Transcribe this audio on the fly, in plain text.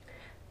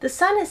The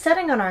sun is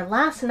setting on our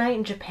last night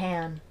in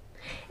Japan.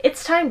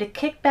 It's time to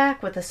kick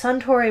back with a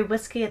Suntory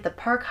whiskey at the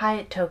Park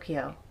Hyatt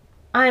Tokyo.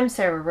 I'm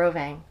Sarah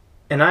Rovang.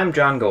 And I'm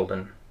John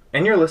Golden.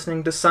 And you're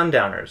listening to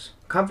Sundowners,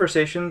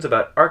 conversations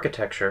about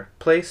architecture,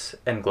 place,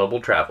 and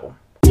global travel.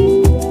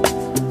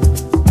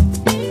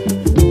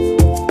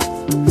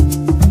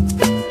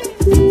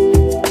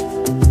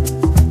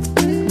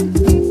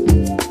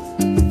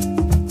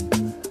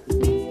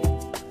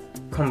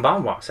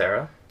 Konbanwa,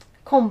 Sarah.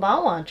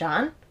 Konbanwa,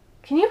 John.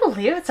 Can you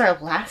believe it's our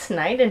last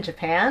night in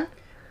Japan?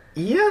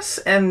 Yes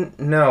and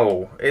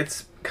no.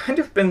 It's kind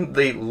of been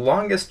the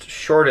longest,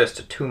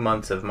 shortest 2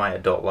 months of my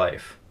adult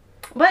life.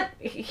 But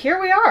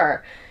here we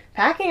are,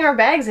 packing our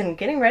bags and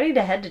getting ready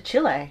to head to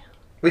Chile.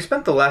 We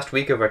spent the last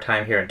week of our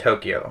time here in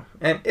Tokyo,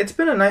 and it's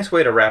been a nice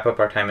way to wrap up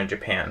our time in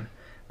Japan.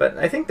 But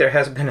I think there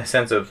has been a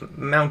sense of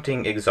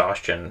mounting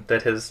exhaustion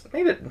that has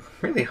made it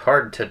really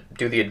hard to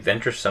do the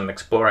adventuresome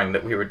exploring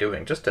that we were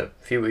doing just a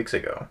few weeks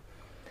ago.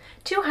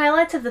 Two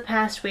highlights of the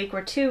past week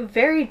were two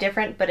very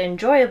different but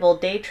enjoyable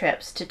day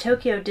trips to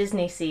Tokyo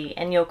DisneySea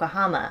and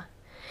Yokohama.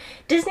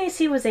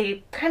 DisneySea was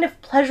a kind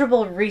of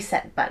pleasurable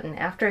reset button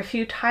after a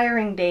few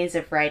tiring days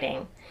of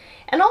writing,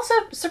 and also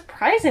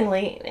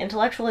surprisingly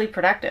intellectually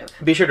productive.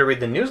 Be sure to read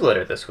the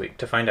newsletter this week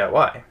to find out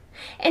why.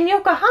 And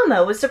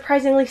Yokohama was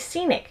surprisingly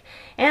scenic,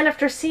 and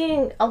after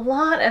seeing a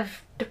lot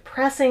of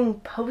depressing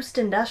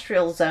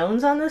post-industrial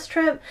zones on this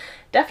trip,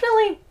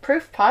 definitely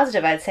proof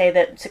positive, I'd say,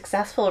 that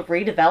successful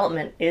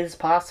redevelopment is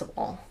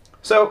possible.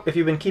 So, if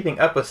you've been keeping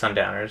up with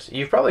Sundowners,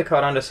 you've probably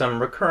caught on to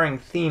some recurring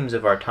themes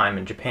of our time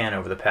in Japan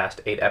over the past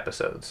 8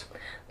 episodes.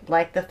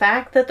 Like the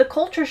fact that the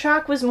culture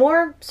shock was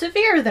more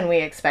severe than we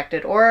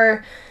expected,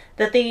 or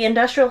that the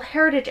industrial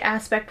heritage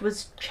aspect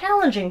was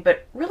challenging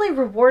but really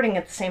rewarding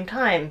at the same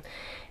time.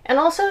 And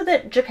also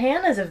that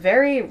Japan is a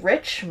very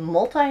rich,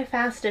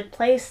 multifaceted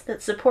place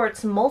that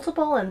supports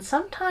multiple and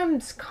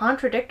sometimes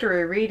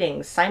contradictory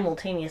readings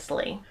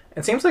simultaneously.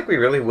 It seems like we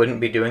really wouldn't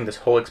be doing this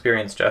whole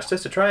experience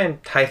justice to try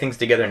and tie things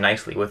together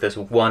nicely with this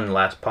one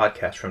last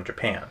podcast from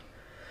Japan.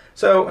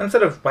 So,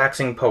 instead of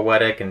waxing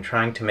poetic and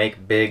trying to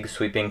make big,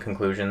 sweeping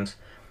conclusions,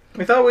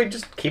 we thought we'd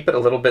just keep it a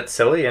little bit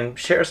silly and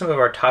share some of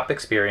our top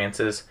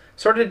experiences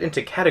sorted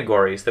into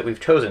categories that we've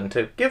chosen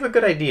to give a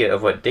good idea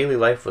of what daily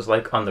life was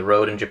like on the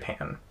road in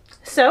Japan.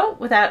 So,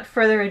 without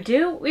further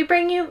ado, we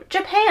bring you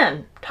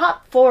Japan,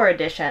 Top 4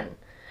 Edition.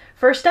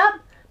 First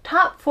up,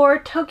 Top 4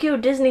 Tokyo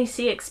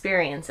DisneySea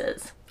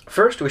Experiences.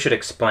 First, we should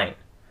explain.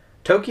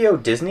 Tokyo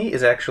Disney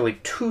is actually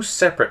 2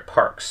 separate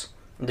parks.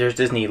 There's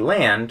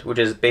Disneyland, which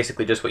is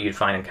basically just what you'd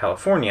find in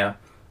California,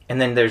 and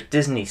then there's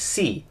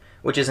DisneySea,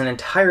 which is an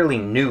entirely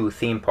new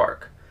theme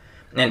park.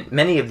 And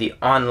many of the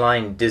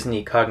online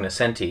Disney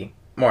cognoscenti,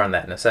 more on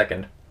that in a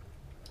second,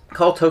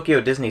 call Tokyo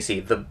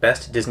DisneySea the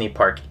best Disney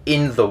park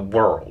in the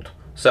world.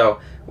 So,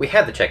 we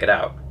had to check it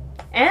out.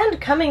 And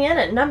coming in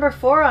at number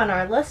 4 on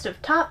our list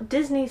of top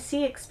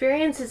DisneySea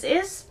experiences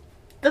is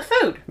the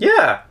food.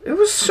 Yeah, it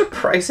was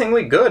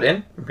surprisingly good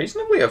and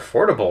reasonably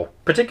affordable,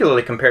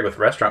 particularly compared with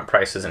restaurant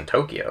prices in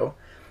Tokyo.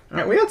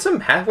 We had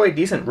some halfway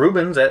decent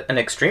Reubens at an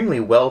extremely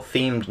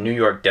well-themed New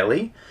York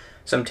deli,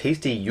 some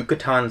tasty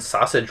Yucatan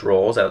sausage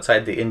rolls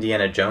outside the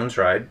Indiana Jones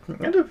ride,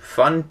 and a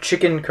fun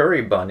chicken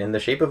curry bun in the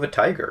shape of a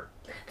tiger.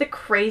 The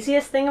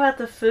craziest thing about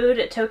the food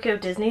at Tokyo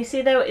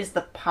DisneySea, though, is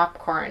the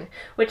popcorn,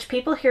 which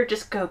people here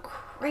just go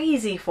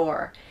crazy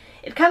for.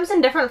 It comes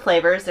in different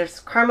flavors. There's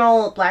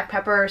caramel, black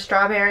pepper,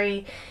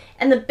 strawberry,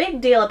 and the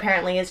big deal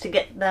apparently is to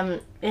get them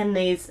in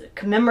these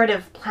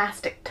commemorative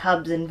plastic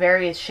tubs in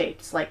various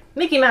shapes, like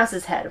Mickey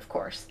Mouse's head, of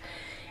course.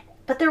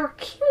 But there were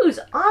queues,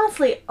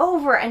 honestly,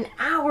 over an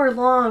hour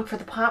long for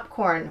the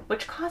popcorn,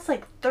 which cost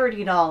like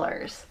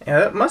 $30. Yeah,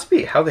 that must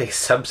be how they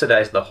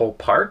subsidize the whole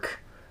park.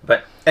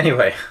 But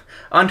anyway,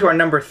 on to our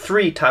number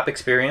 3 top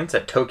experience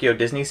at Tokyo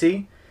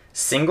DisneySea,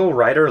 single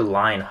rider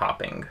line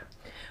hopping.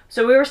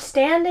 So we were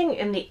standing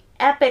in the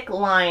epic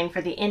line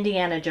for the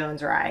Indiana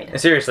Jones ride.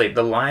 Seriously,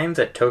 the lines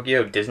at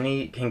Tokyo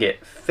Disney can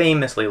get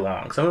famously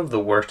long, some of the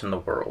worst in the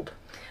world.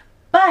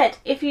 But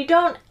if you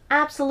don't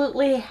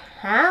absolutely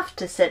have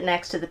to sit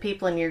next to the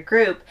people in your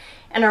group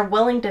and are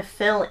willing to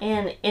fill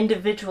in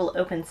individual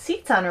open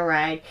seats on a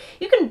ride,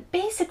 you can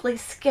basically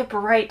skip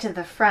right to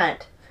the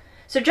front.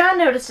 So John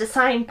noticed a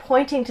sign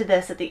pointing to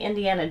this at the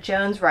Indiana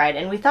Jones ride,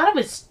 and we thought it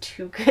was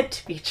too good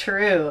to be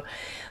true.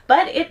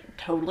 But it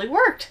totally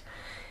worked.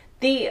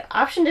 The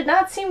option did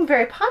not seem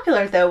very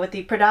popular, though, with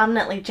the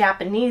predominantly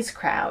Japanese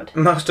crowd.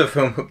 Most of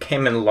whom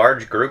came in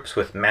large groups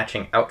with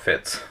matching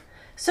outfits.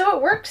 So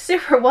it worked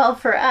super well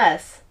for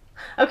us.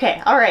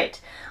 Okay, alright,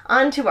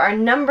 on to our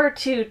number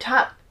 2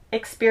 top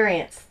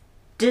experience,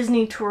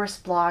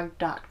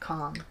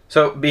 DisneyTouristBlog.com.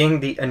 So, being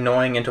the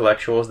annoying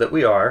intellectuals that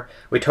we are,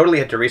 we totally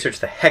had to research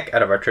the heck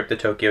out of our trip to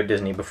Tokyo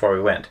Disney before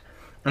we went.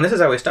 And this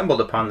is how we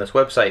stumbled upon this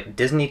website,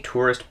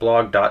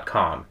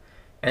 DisneyTouristBlog.com.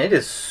 And it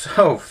is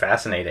so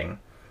fascinating.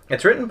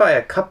 It's written by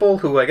a couple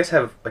who I guess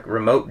have like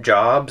remote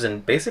jobs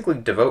and basically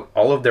devote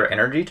all of their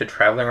energy to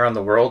traveling around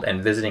the world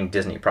and visiting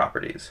Disney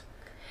properties.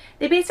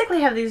 They basically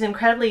have these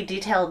incredibly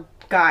detailed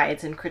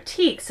guides and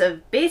critiques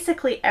of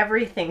basically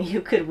everything you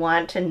could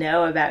want to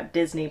know about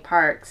Disney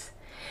parks.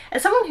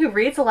 As someone who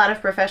reads a lot of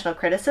professional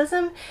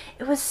criticism,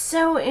 it was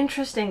so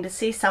interesting to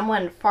see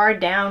someone far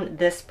down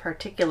this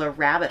particular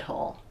rabbit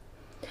hole.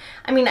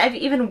 I mean, I've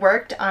even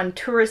worked on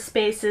tourist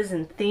spaces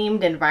and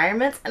themed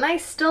environments, and I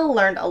still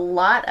learned a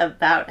lot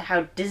about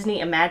how Disney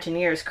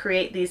Imagineers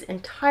create these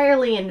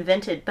entirely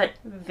invented but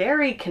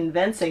very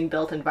convincing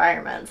built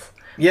environments.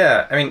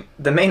 Yeah, I mean,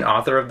 the main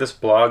author of this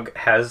blog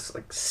has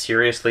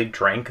seriously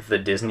drank the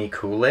Disney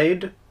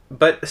Kool-Aid,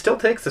 but still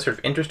takes this sort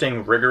of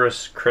interesting,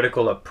 rigorous,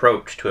 critical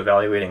approach to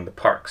evaluating the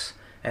parks.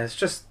 And it's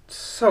just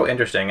so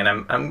interesting, and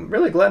I'm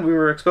really glad we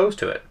were exposed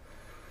to it.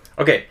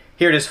 Okay,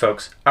 here it is,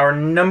 folks. Our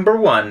number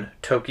one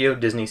Tokyo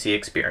Disney Sea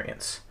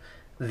experience.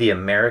 The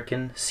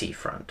American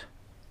seafront.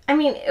 I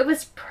mean, it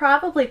was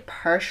probably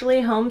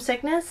partially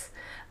homesickness,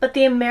 but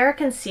the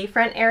American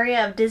seafront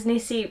area of Disney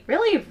Sea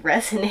really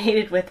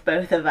resonated with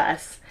both of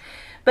us.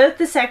 Both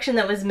the section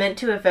that was meant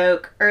to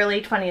evoke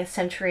early 20th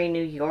century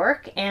New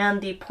York and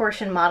the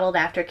portion modeled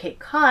after Cape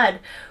Cod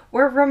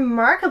were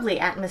remarkably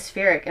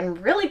atmospheric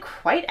and really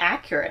quite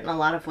accurate in a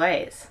lot of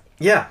ways.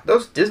 Yeah,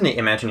 those Disney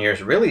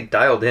Imagineers really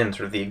dialed in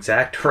sort of the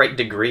exact right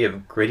degree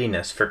of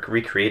grittiness for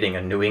recreating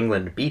a New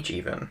England beach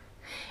even.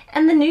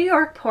 And the New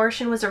York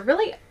portion was a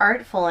really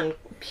artful and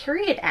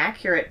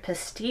period-accurate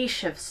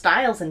pastiche of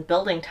styles and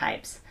building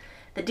types.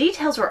 The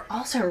details were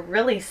also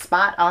really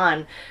spot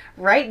on,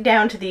 right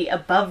down to the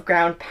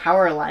above-ground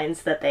power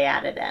lines that they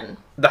added in.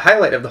 The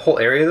highlight of the whole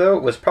area, though,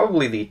 was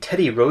probably the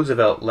Teddy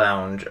Roosevelt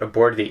Lounge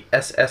aboard the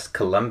SS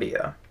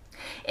Columbia.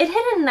 It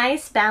had a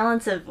nice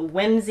balance of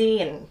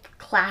whimsy and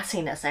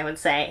classiness, I would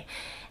say,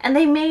 and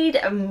they made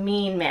a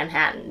mean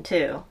Manhattan,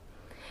 too.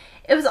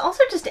 It was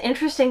also just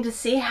interesting to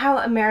see how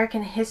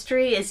American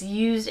history is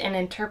used and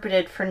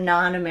interpreted for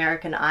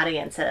non-American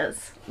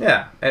audiences.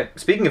 Yeah,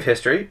 speaking of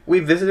history, we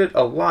visited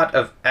a lot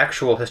of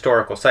actual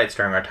historical sites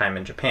during our time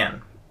in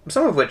Japan,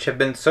 some of which have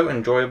been so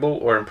enjoyable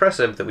or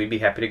impressive that we'd be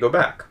happy to go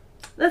back.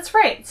 That's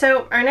right,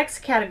 so our next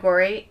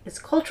category is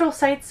cultural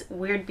sites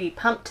we'd be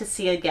pumped to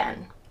see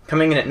again.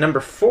 Coming in at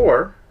number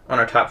 4 on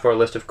our top 4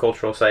 list of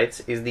cultural sites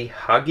is the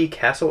Hagi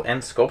Castle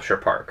and Sculpture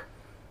Park.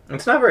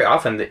 It's not very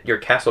often that your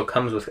castle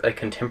comes with a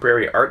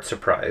contemporary art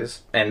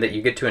surprise, and that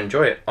you get to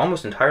enjoy it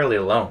almost entirely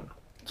alone.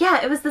 Yeah,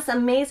 it was this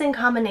amazing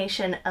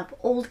combination of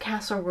old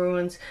castle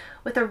ruins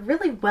with a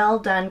really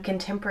well-done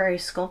contemporary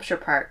sculpture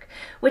park,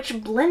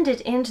 which blended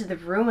into the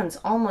ruins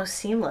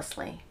almost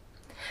seamlessly.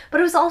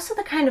 But it was also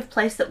the kind of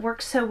place that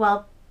worked so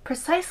well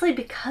precisely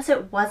because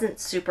it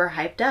wasn't super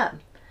hyped up.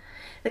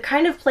 The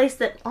kind of place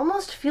that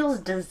almost feels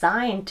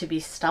designed to be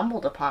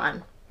stumbled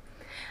upon.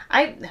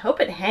 I hope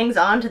it hangs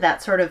on to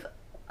that sort of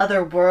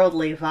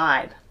otherworldly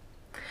vibe.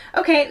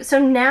 Okay, so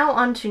now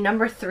on to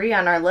number 3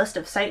 on our list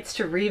of sites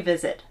to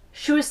revisit,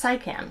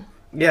 Shueisaikan.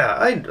 Yeah,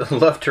 I'd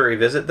love to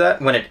revisit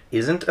that when it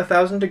isn't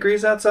 1,000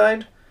 degrees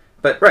outside.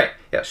 But right,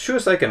 yeah,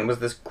 Shueisaikan was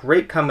this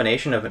great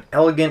combination of an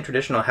elegant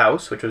traditional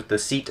house, which was the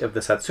seat of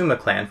the Satsuma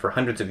clan for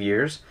hundreds of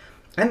years,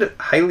 and a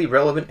highly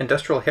relevant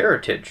industrial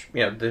heritage,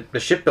 the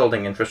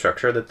shipbuilding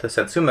infrastructure that the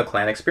Satsuma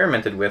clan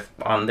experimented with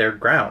on their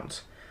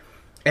grounds.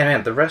 And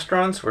man, the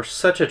restaurants were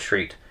such a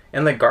treat.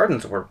 And the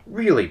gardens were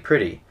really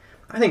pretty.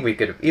 I think we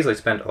could have easily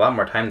spent a lot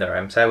more time there.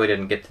 I'm sad we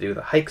didn't get to do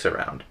the hikes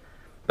around.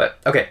 But,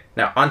 okay,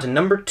 now on to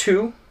number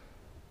 2,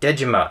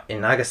 Dejima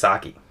in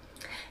Nagasaki.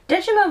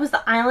 Dejima was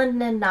the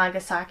island in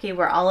Nagasaki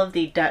where all of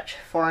the Dutch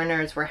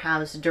foreigners were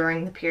housed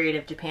during the period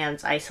of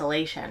Japan's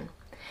isolation.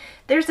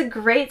 There's a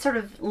great sort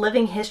of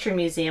living history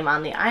museum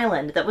on the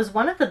island that was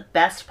one of the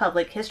best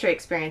public history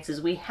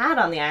experiences we had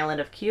on the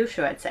island of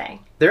Kyushu, I'd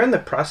say. They're in the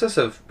process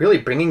of really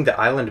bringing the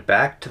island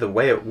back to the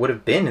way it would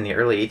have been in the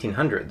early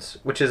 1800s,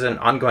 which is an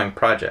ongoing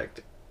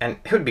project, and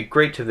it would be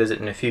great to visit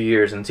in a few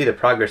years and see the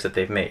progress that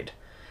they've made.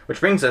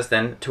 Which brings us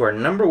then to our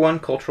number 1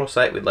 cultural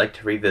site we'd like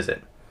to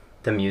revisit,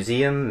 the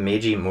Museum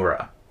Meiji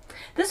Mura.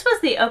 This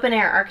was the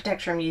open-air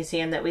architecture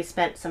museum that we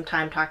spent some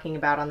time talking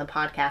about on the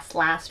podcast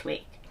last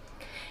week.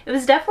 It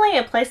was definitely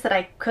a place that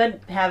I could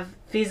have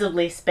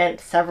feasibly spent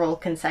several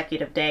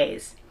consecutive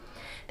days.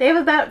 They have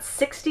about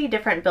 60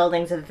 different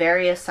buildings of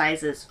various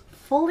sizes,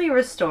 fully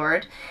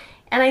restored,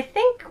 and I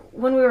think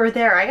when we were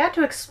there I got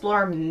to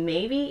explore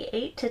maybe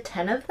 8 to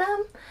 10 of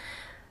them.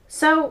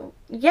 So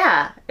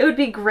yeah, it would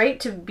be great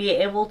to be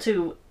able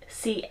to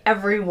see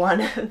every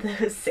one of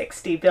those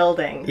 60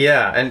 buildings.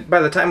 Yeah, and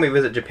by the time we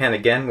visit Japan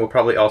again, we'll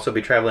probably also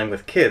be traveling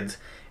with kids.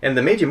 And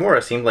the Meiji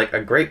Mura seemed like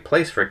a great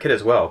place for a kid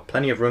as well.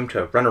 Plenty of room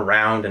to run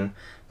around and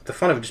the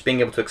fun of just being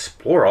able to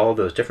explore all of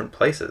those different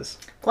places.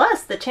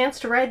 Plus, the chance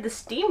to ride the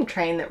steam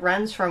train that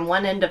runs from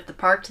one end of the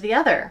park to the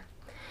other.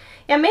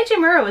 Yeah, Meiji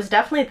Mura was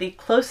definitely the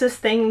closest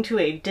thing to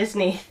a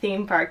Disney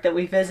theme park that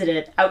we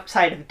visited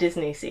outside of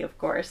Disney Sea, of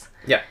course.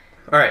 Yeah.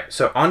 Alright,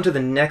 so on to the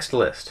next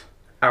list.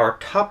 Our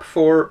top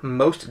 4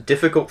 most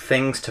difficult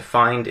things to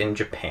find in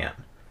Japan.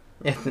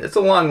 It's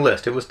a long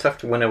list. It was tough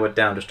to winnow it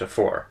down just to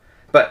 4.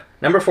 But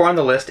number 4 on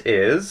the list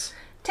is...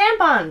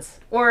 tampons!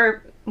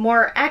 Or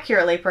more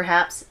accurately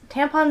perhaps,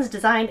 tampons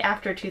designed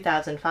after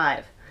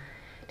 2005.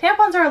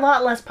 Tampons are a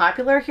lot less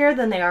popular here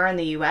than they are in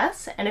the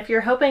US, and if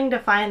you're hoping to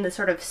find the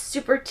sort of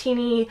super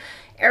teeny,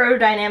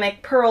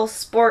 aerodynamic pearl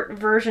sport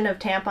version of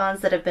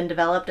tampons that have been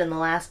developed in the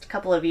last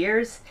couple of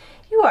years,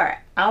 you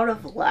are out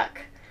of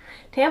luck.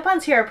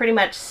 Tampons here are pretty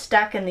much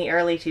stuck in the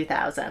early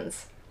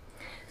 2000s.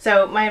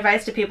 So my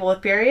advice to people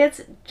with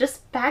periods,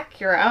 just back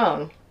your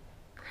own.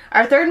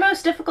 Our third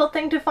most difficult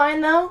thing to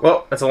find, though?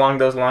 Well, it's along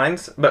those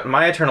lines, but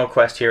my eternal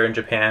quest here in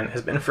Japan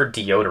has been for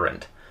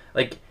deodorant.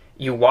 Like,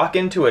 you walk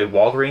into a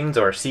Walgreens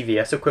or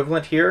CVS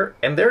equivalent here,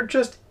 and there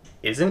just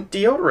isn't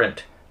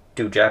deodorant.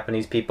 Do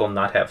Japanese people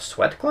not have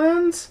sweat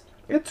glands?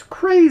 It's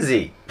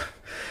crazy.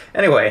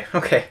 Anyway,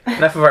 okay,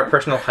 enough of our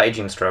personal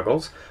hygiene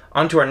struggles.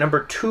 On to our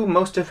number 2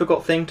 most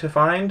difficult thing to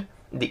find,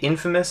 the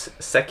infamous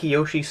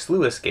Sekiyoshi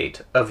Sluice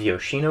Gate of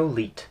Yoshino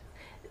Leet.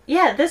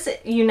 Yeah, this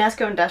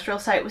UNESCO industrial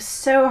site was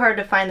so hard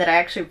to find that I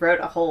actually wrote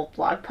a whole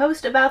blog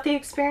post about the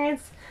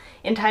experience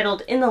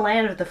entitled In the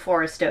Land of the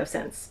Forest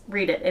Docents.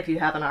 Read it if you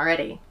haven't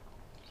already.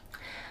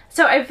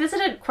 So I've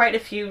visited quite a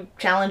few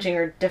challenging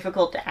or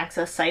difficult to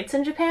access sites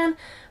in Japan,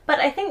 but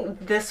I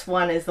think this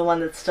one is the one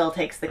that still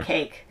takes the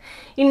cake.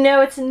 You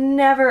know, it's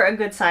never a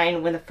good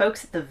sign when the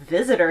folks at the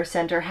visitor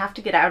center have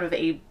to get out of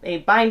a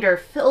binder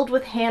filled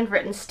with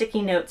handwritten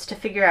sticky notes to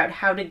figure out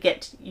how to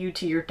get you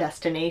to your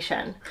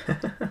destination.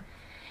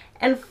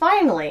 And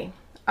finally,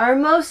 our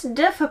most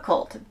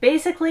difficult,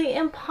 basically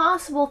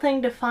impossible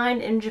thing to find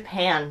in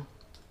Japan.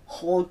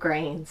 Whole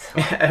grains.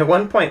 At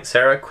one point,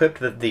 Sarah quipped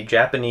that the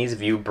Japanese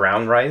view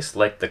brown rice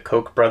like the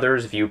Koch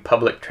brothers view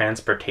public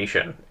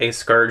transportation, a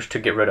scourge to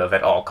get rid of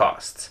at all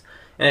costs.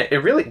 And it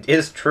really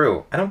is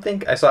true. I don't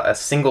think I saw a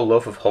single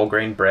loaf of whole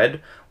grain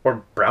bread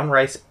or brown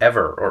rice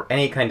ever, or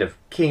any kind of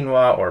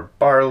quinoa or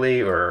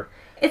barley or...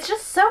 It's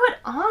just so at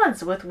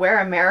odds with where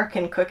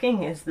American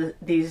cooking is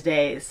these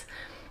days.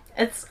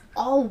 It's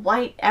all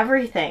white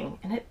everything,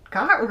 and it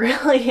got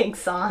really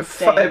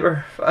exhausting.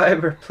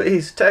 Fiber,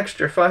 please,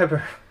 texture,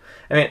 fiber.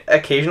 I mean,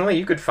 occasionally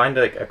you could find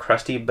like a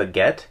crusty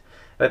baguette,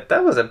 but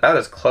that was about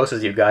as close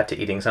as you got to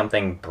eating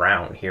something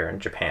brown here in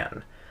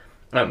Japan.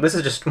 This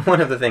is just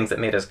one of the things that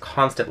made us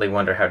constantly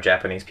wonder how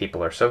Japanese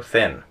people are so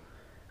thin.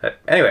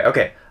 Anyway,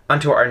 okay, on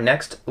to our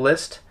next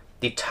list,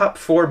 the top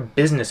 4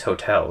 business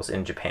hotels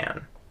in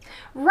Japan.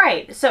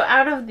 Right, so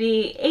out of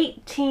the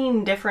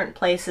 18 different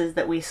places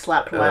that we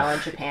slept while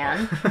in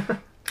Japan,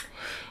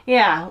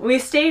 yeah, we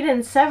stayed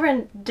in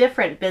 7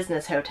 different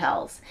business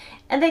hotels,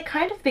 and they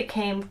kind of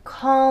became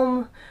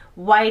calm,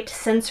 white,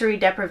 sensory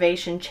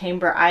deprivation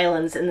chamber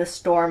islands in the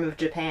storm of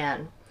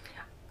Japan.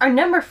 Our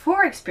number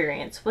 4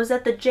 experience was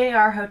at the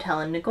JR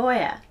Hotel in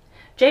Nagoya.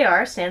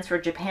 JR stands for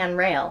Japan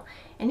Rail,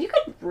 and you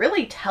could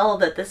really tell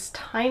that this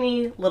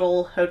tiny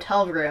little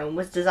hotel room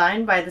was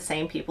designed by the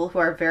same people who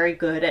are very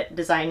good at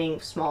designing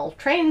small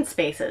train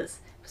spaces.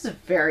 It was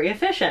very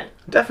efficient.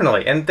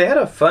 Definitely, and they had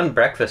a fun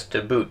breakfast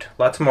to boot.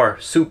 Lots more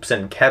soups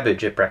and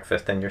cabbage at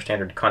breakfast than your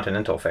standard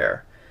continental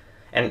fare.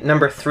 And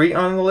number 3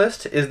 on the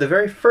list is the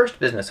very first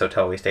business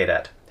hotel we stayed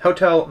at,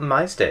 Hotel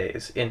My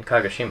Stays in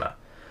Kagoshima.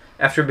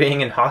 After being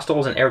in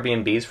hostels and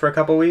Airbnbs for a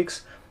couple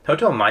weeks,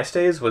 Hotel My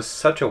Stays was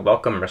such a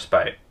welcome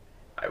respite.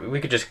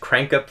 We could just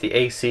crank up the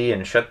AC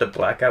and shut the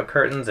blackout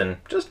curtains and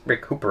just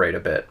recuperate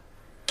a bit.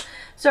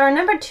 So our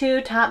number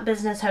 2 top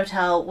business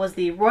hotel was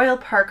the Royal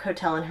Park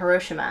Hotel in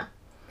Hiroshima.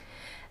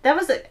 That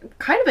was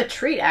kind of a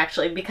treat,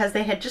 actually, because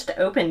they had just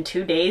opened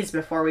 2 days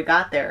before we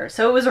got there.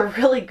 So it was a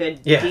really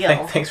good deal.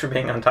 Yeah, thanks for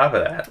being on top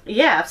of that.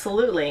 Yeah,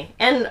 absolutely.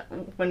 And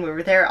when we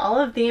were there, all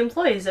of the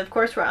employees, of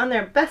course, were on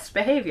their best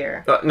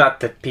behavior. Not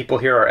that people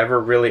here are ever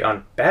really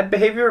on bad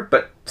behavior,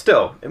 but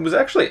still, it was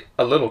actually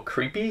a little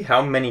creepy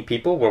how many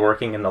people were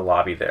working in the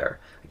lobby there.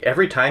 Like,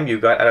 every time you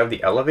got out of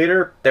the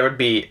elevator, there would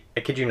be, I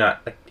kid you not,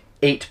 like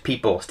 8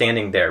 people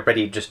standing there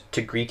ready just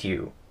to greet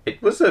you.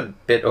 It was a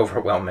bit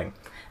overwhelming.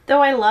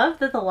 Though I love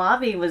that the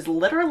lobby was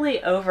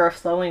literally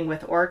overflowing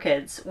with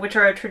orchids, which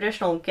are a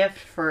traditional gift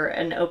for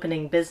an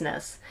opening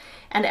business.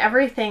 And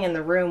everything in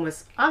the room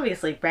was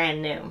obviously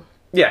brand new.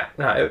 Yeah,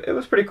 no, it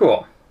was pretty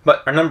cool.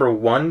 But our number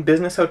 1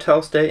 business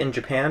hotel stay in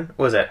Japan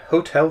was at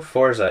Hotel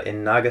Forza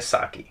in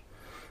Nagasaki.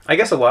 I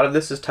guess a lot of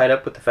this is tied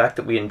up with the fact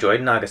that we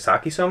enjoyed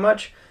Nagasaki so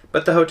much,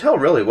 but the hotel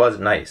really was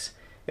nice.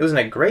 It was in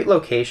a great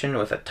location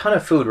with a ton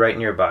of food right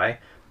nearby,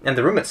 and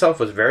the room itself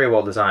was very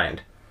well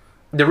designed.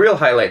 The real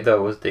highlight,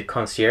 though, was the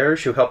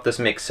concierge who helped us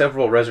make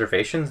several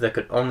reservations that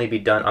could only be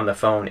done on the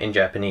phone in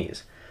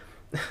Japanese.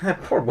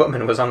 That poor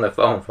woman was on the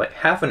phone for like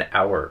half an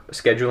hour,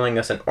 scheduling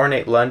us an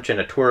ornate lunch and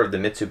a tour of the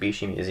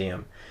Mitsubishi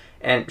Museum.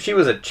 And she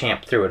was a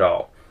champ through it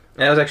all.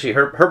 And it was actually,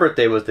 her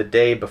birthday was the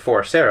day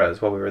before Sarah's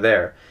while we were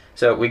there.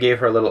 So we gave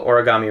her a little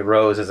origami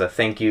rose as a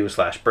thank you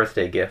 /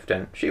 birthday gift,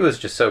 and she was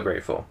just so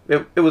grateful.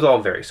 It was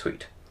all very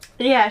sweet.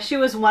 Yeah, she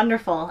was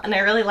wonderful, and I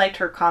really liked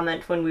her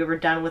comment when we were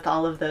done with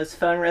all of those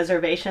phone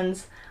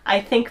reservations.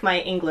 I think my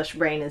English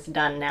brain is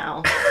done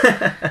now.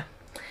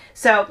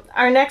 So,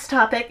 our next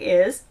topic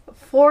is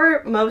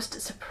 4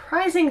 most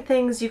surprising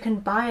things you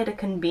can buy at a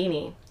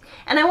konbini.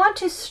 And I want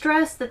to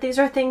stress that these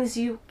are things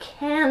you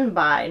can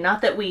buy,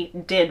 not that we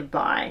did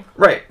buy.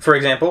 Right. For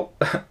example,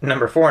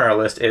 number 4 on our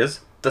list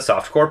is the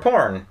softcore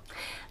porn.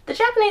 The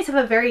Japanese have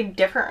a very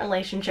different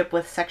relationship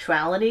with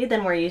sexuality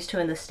than we're used to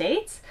in the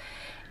States.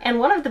 And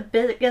one of the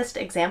biggest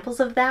examples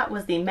of that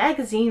was the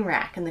magazine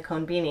rack in the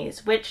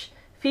konbinis, which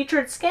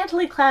featured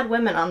scantily clad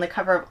women on the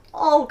cover of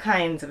all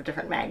kinds of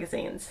different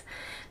magazines.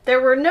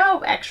 There were no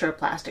extra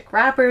plastic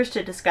wrappers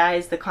to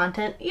disguise the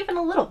content even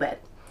a little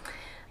bit.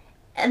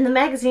 And the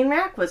magazine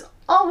rack was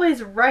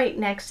always right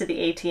next to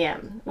the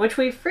ATM, which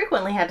we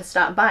frequently had to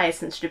stop by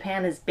since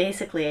Japan is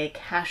basically a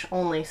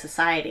cash-only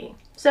society.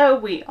 So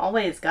we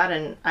always got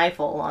an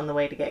eyeful on the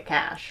way to get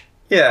cash.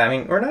 Yeah, I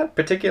mean, we're not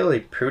particularly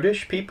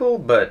prudish people,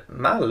 but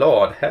my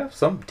lord, have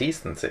some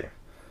decency.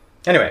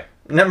 Anyway,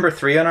 number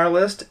 3 on our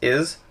list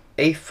is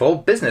a full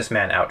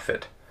businessman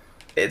outfit.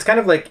 It's kind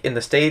of like in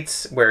the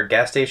States where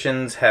gas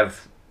stations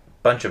have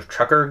a bunch of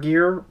trucker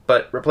gear,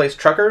 but replace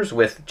truckers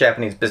with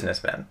Japanese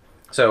businessmen.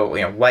 So,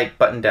 white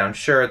button-down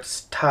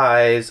shirts,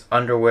 ties,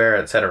 underwear,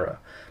 etc.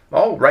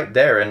 All right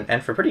there,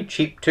 and for pretty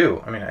cheap,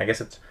 too. I mean, I guess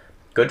it's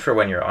good for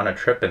when you're on a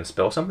trip and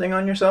spill something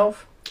on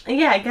yourself.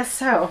 Yeah, I guess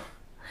so.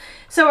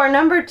 So our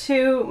number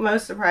 2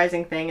 most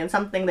surprising thing, and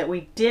something that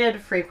we did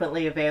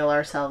frequently avail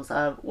ourselves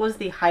of, was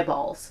the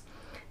highballs.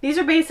 These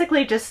are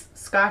basically just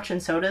scotch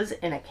and sodas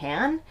in a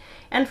can,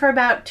 and for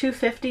about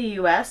 $2.50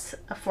 US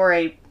for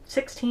a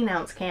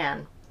 16-ounce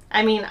can.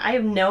 I mean, I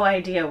have no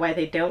idea why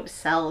they don't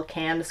sell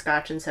canned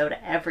scotch and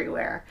soda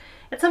everywhere.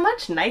 It's a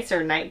much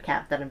nicer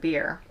nightcap than a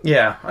beer.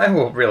 Yeah, I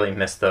will really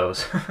miss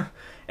those.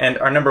 And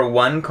our number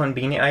 1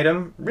 konbini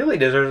item really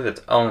deserves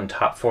its own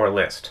top 4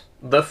 list.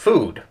 The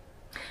food.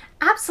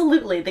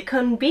 Absolutely, the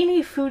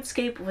konbini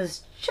foodscape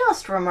was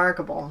just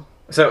remarkable.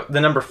 So,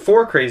 the number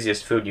 4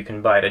 craziest food you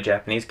can buy at a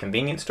Japanese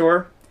convenience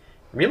store?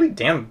 Really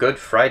damn good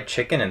fried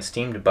chicken and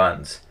steamed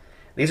buns.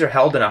 These are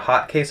held in a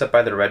hot case up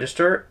by the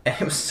register, and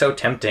it was so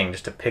tempting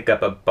just to pick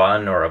up a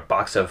bun or a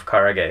box of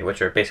karage,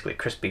 which are basically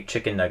crispy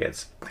chicken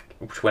nuggets,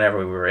 whenever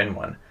we were in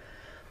one.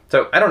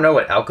 So I don't know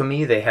what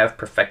alchemy they have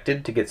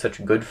perfected to get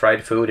such good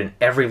fried food in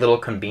every little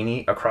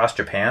konbini across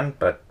Japan,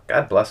 but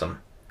God bless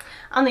them.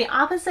 On the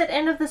opposite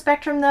end of the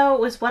spectrum, though,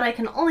 was what I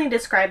can only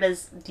describe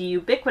as the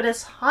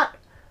ubiquitous hot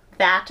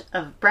vat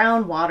of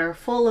brown water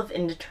full of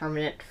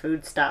indeterminate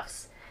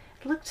foodstuffs.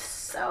 It looked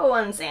so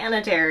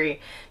unsanitary.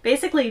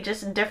 Basically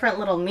just different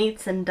little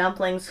meats and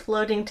dumplings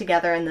floating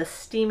together in the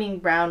steaming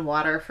brown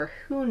water for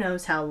who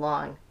knows how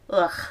long.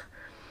 Ugh.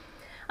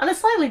 On a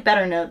slightly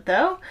better note,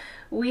 though,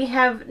 we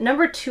have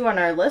number 2 on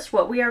our list,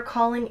 what we are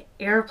calling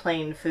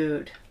airplane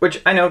food.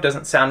 Which I know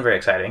doesn't sound very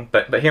exciting,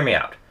 but hear me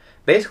out.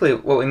 Basically,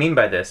 what we mean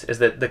by this is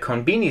that the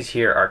konbinis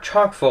here are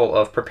chock full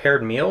of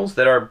prepared meals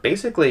that are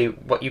basically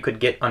what you could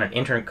get on an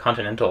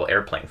intercontinental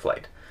airplane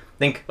flight.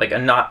 Think like a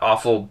not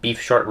awful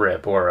beef short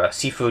rib or a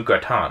seafood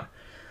gratin.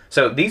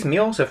 So these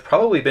meals have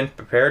probably been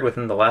prepared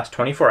within the last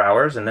 24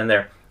 hours, and then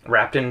they're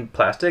wrapped in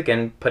plastic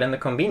and put in the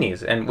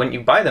konbinis. And when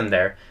you buy them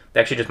there,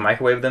 they actually just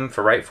microwave them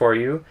for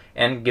you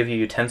and give you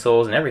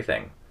utensils and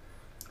everything.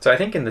 So I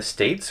think in the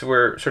States,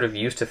 we're sort of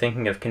used to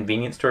thinking of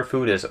convenience store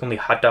food as only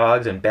hot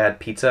dogs and bad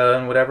pizza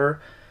and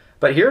whatever.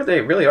 But here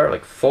they really are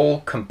like full,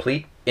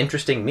 complete,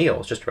 interesting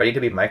meals, just ready to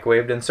be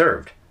microwaved and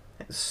served.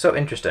 It's so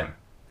interesting.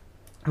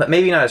 But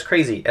maybe not as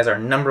crazy as our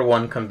number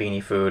 1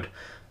 konbini food,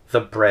 the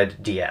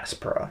bread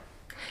diaspora.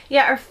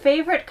 Yeah, our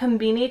favorite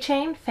konbini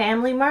chain,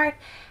 Family Mart,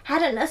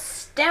 had an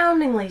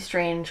astoundingly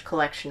strange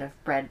collection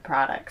of bread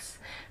products.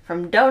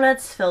 From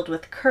donuts filled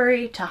with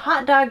curry to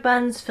hot dog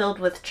buns filled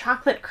with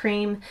chocolate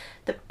cream,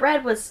 the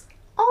bread was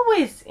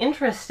always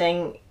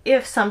interesting,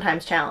 if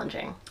sometimes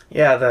challenging.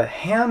 Yeah, the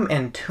ham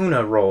and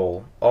tuna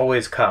roll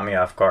always caught me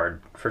off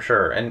guard, for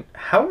sure. And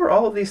how were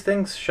all of these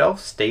things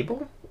shelf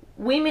stable?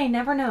 We may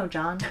never know,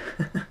 John.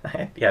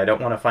 Yeah, I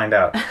don't want to find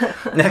out.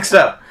 Next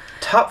up,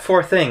 top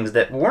 4 things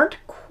that weren't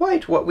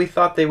quite what we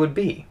thought they would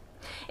be.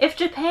 If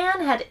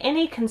Japan had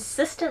any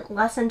consistent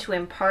lesson to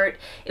impart,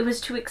 it was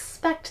to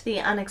expect the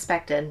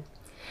unexpected.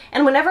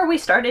 And whenever we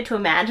started to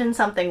imagine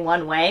something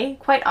one way,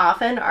 quite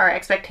often our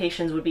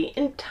expectations would be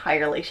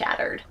entirely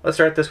shattered. Let's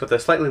start this with a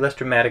slightly less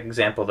dramatic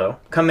example, though.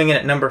 Coming in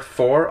at number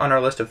 4 on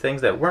our list of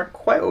things that weren't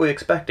quite what we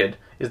expected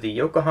is the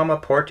Yokohama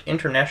Port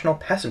International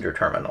Passenger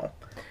Terminal.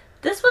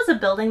 This was a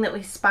building that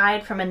we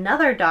spied from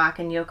another dock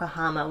in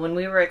Yokohama when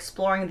we were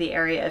exploring the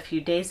area a few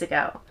days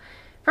ago.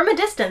 From a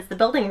distance, the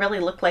building really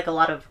looked like a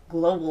lot of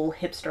global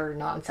hipster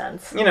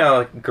nonsense.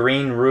 Like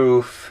green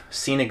roof,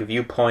 scenic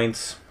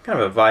viewpoints, kind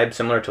of a vibe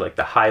similar to like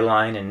the High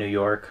Line in New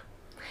York.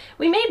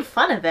 We made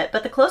fun of it,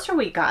 but the closer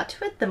we got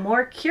to it, the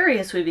more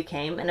curious we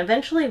became, and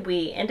eventually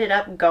we ended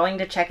up going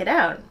to check it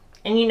out.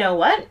 And you know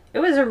what? It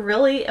was a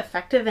really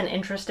effective and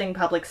interesting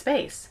public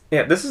space.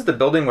 Yeah, this is the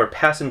building where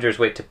passengers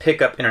wait to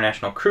pick up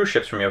international cruise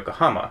ships from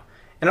Yokohama.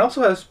 And it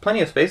also has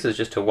plenty of spaces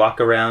just to walk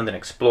around and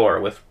explore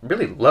with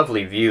really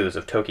lovely views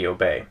of Tokyo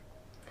Bay.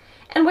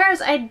 And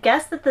whereas I'd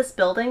guessed that this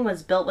building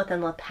was built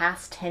within the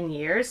past 10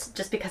 years,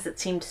 just because it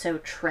seemed so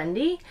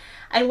trendy,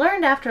 I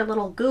learned after a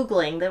little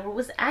Googling that it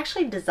was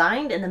actually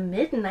designed in the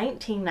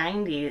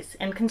mid-1990s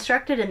and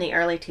constructed in the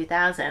early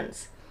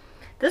 2000s.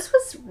 This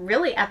was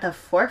really at the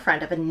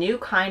forefront of a new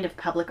kind of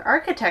public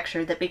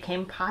architecture that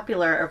became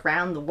popular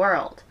around the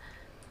world.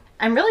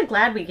 I'm really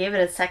glad we gave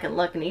it a second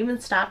look and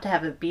even stopped to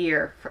have a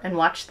beer and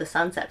watch the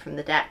sunset from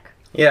the deck.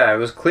 Yeah, it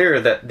was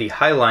clear that the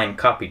High Line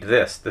copied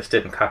this. This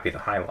didn't copy the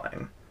High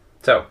Line.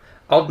 So,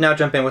 I'll now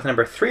jump in with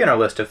number 3 on our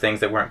list of things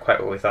that weren't quite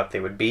what we thought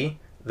they would be.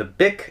 The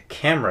Bic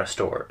camera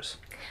stores.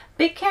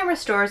 Bic camera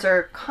stores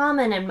are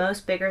common in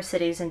most bigger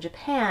cities in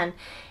Japan,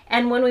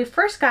 and when we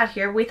first got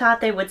here, we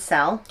thought they would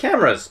sell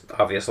Cameras,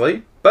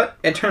 obviously. But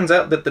it turns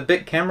out that the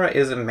Bic camera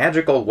is a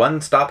magical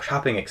one-stop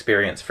shopping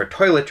experience for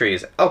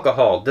toiletries,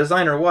 alcohol,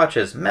 designer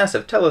watches,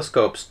 massive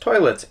telescopes,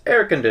 toilets,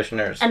 air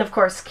conditioners. and of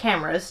course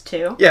cameras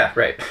too. Yeah,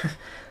 right.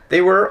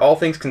 They were, all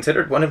things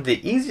considered, one of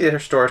the easier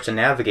stores to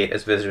navigate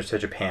as visitors to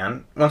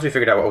Japan, once we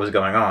figured out what was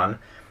going on.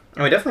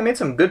 And we definitely made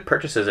some good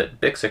purchases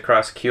at Bics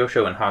across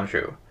Kyushu and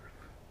Honshu.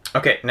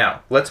 Okay,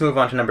 now, let's move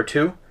on to number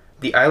 2,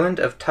 the island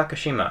of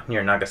Takashima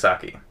near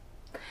Nagasaki.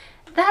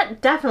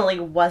 That definitely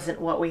wasn't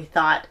what we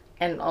thought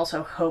and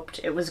also hoped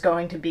it was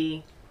going to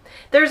be.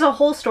 There's a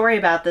whole story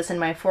about this in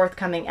my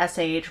forthcoming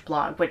SAH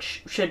blog,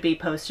 which should be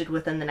posted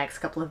within the next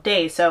couple of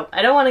days, so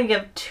I don't want to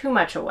give too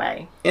much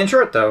away. In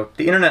short, though,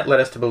 the internet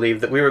led us to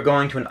believe that we were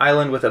going to an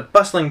island with a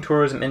bustling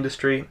tourism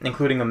industry,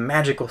 including a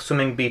magical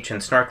swimming beach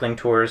and snorkeling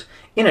tours,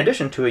 in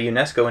addition to a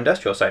UNESCO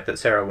industrial site that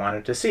Sarah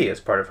wanted to see as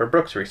part of her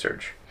Brooks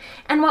research.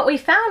 And what we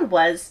found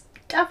was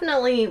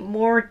definitely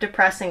more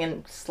depressing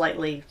and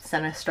slightly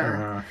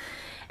sinister.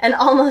 An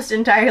almost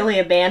entirely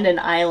abandoned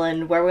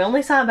island where we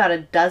only saw about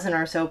a dozen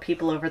or so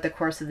people over the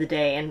course of the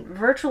day and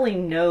virtually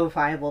no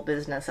viable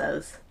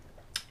businesses.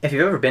 If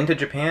you've ever been to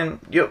Japan,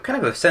 you'll kind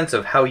of have a sense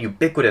of how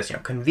ubiquitous,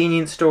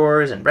 convenience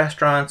stores and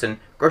restaurants and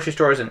grocery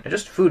stores and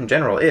just food in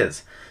general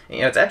is.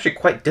 It's actually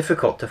quite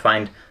difficult to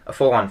find a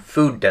full-on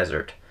food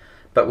desert.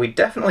 But we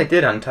definitely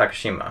did on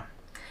Takashima.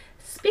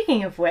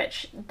 Speaking of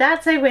which,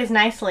 that segues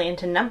nicely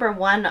into number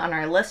 1 on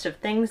our list of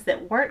things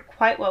that weren't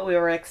quite what we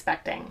were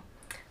expecting.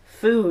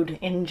 Food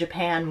in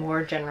Japan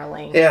more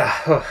generally.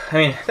 Yeah,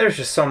 there's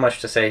just so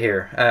much to say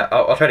here.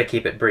 I'll try to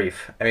keep it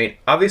brief.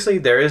 Obviously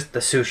there is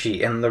the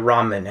sushi and the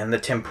ramen and the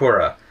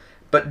tempura,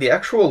 but the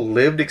actual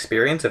lived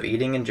experience of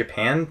eating in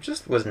Japan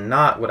just was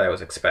not what I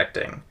was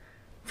expecting.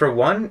 For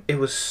one, it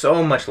was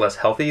so much less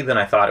healthy than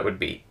I thought it would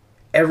be.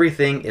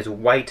 Everything is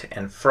white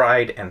and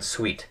fried and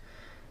sweet.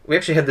 We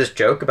actually had this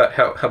joke about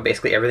how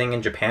basically everything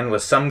in Japan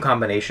was some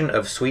combination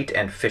of sweet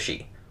and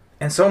fishy.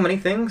 And so many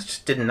things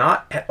just did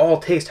not at all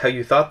taste how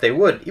you thought they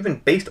would,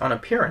 even based on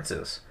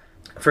appearances.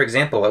 For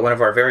example, at one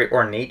of our very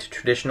ornate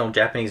traditional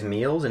Japanese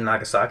meals in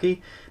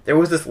Nagasaki, there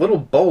was this little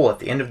bowl at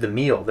the end of the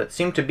meal that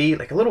seemed to be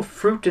like a little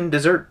fruit and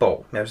dessert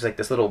bowl. There was like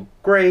this little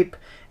grape,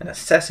 and a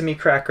sesame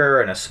cracker,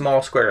 and a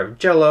small square of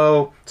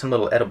jello, some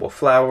little edible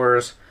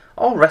flowers,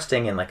 all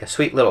resting in like a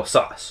sweet little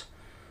sauce.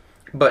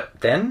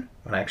 But then,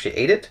 when I actually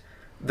ate it,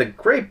 the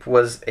grape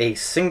was a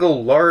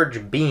single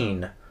large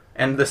bean,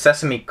 and the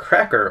sesame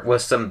cracker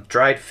was some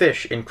dried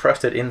fish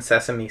encrusted in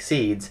sesame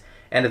seeds,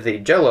 and the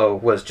jello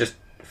was just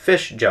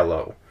fish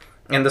jello.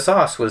 And the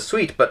sauce was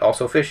sweet, but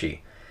also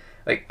fishy.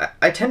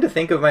 I tend to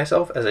think of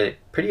myself as a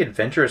pretty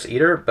adventurous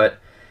eater, but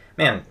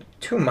man,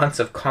 2 months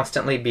of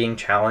constantly being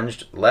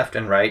challenged left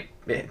and right,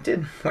 it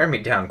did wear me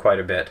down quite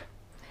a bit.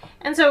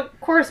 And so,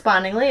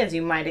 correspondingly, as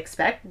you might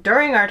expect,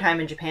 during our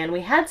time in Japan,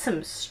 we had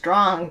some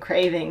strong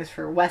cravings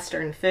for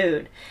Western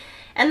food.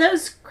 And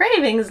those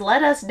cravings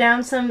led us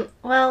down some,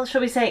 well, shall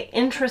we say,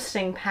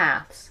 interesting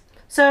paths.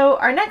 So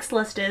our next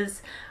list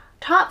is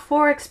top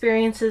 4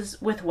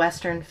 experiences with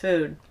Western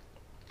food.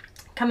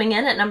 Coming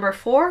in at number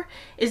 4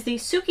 is the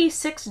Suki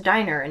 6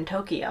 Diner in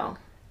Tokyo.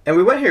 And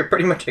we went here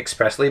pretty much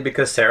expressly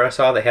because Sarah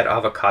saw they had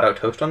avocado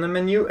toast on the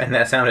menu, and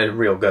that sounded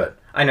real good.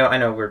 I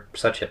know, we're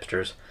such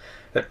hipsters.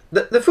 But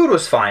the food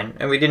was fine,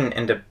 and we didn't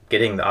end up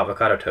getting the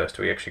avocado toast.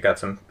 We actually got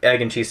some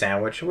egg and cheese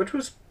sandwich, which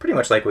was pretty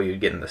much like what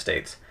you'd get in the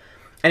States.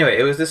 Anyway,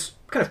 it was this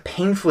kind of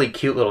painfully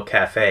cute little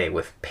cafe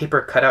with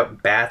paper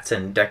cutout bats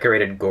and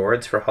decorated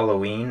gourds for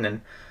Halloween,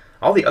 and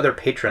all the other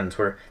patrons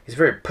were these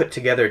very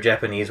put-together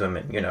Japanese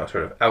women,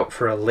 sort of out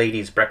for a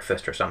ladies'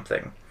 breakfast or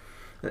something.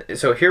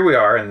 So here we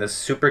are in this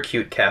super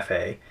cute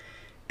cafe,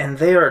 and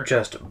they are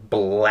just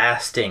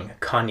blasting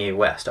Kanye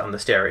West on the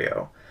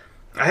stereo.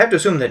 I have to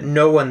assume that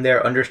no one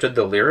there understood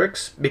the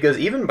lyrics, because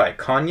even by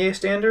Kanye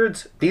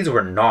standards, these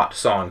were not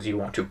songs you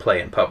want to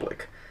play in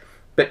public.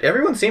 But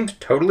everyone seemed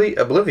totally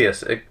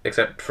oblivious,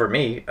 except for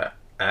me.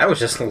 I was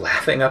just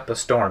laughing up a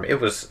storm. It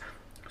was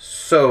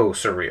so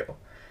surreal.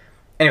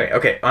 Anyway,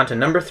 okay, on to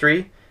number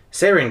 3,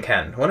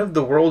 Seirinkan, one of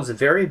the world's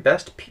very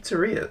best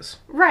pizzerias.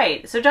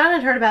 Right, so John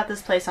had heard about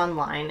this place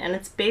online, and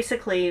it's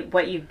basically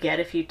what you get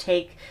if you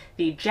take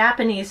the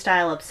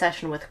Japanese-style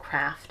obsession with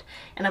craft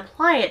and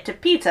apply it to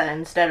pizza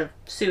instead of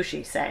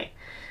sushi, say.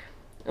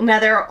 Now,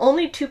 there are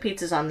only two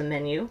pizzas on the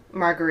menu,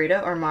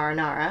 margarita or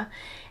marinara,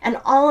 and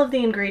all of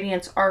the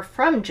ingredients are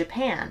from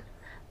Japan.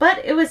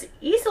 But it was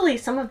easily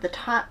some of the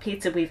top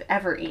pizza we've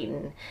ever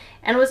eaten,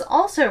 and it was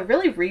also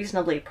really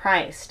reasonably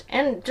priced,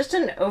 and just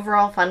an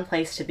overall fun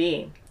place to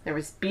be. There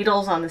was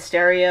Beatles on the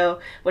stereo,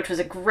 which was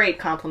a great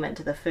compliment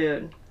to the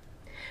food.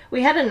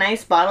 We had a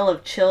nice bottle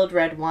of chilled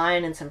red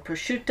wine and some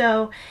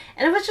prosciutto,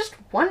 and it was just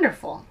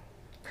wonderful.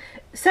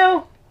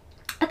 So,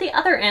 at the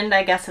other end,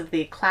 I guess, of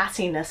the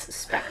classiness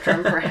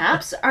spectrum,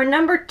 perhaps, our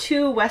number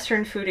 2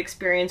 Western food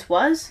experience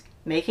was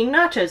making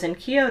nachos in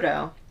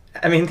Kyoto.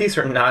 I mean, these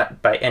are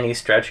not by any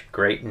stretch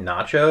great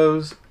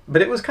nachos,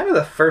 but it was kind of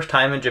the first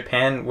time in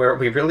Japan where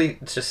we really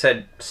just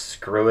said,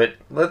 screw it,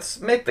 let's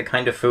make the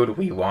kind of food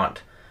we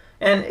want.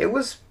 And it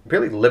was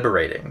really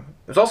liberating.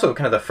 It was also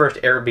kind of the first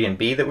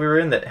Airbnb that we were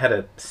in that had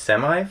a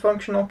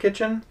semi-functional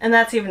kitchen. And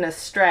that's even a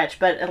stretch,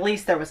 but at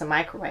least there was a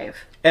microwave.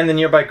 And the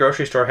nearby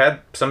grocery store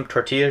had some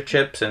tortilla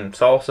chips and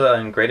salsa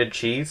and grated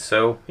cheese,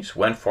 so we just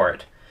went for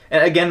it.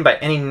 And again, by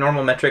any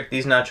normal metric,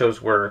 these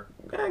nachos were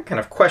kind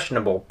of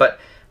questionable, but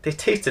they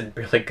tasted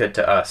really good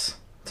to us.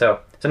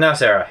 So now,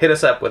 Sarah, hit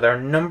us up with our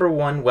number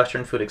 1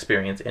 Western food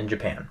experience in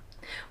Japan.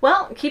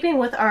 Well, keeping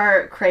with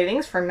our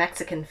cravings for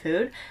Mexican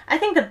food, I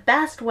think the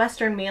best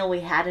Western meal we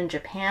had in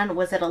Japan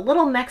was at a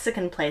little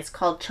Mexican place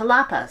called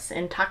Chilapas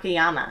in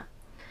Takayama.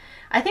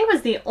 I think it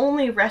was the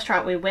only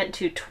restaurant we went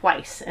to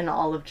twice in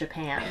all of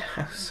Japan.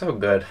 So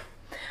good.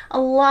 A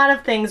lot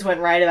of things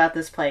went right about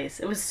this place.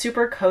 It was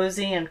super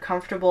cozy and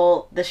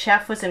comfortable, the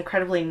chef was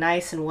incredibly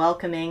nice and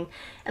welcoming,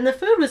 and the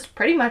food was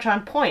pretty much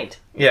on point.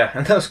 Yeah,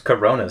 and those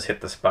Coronas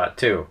hit the spot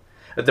too.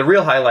 But the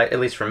real highlight, at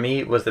least for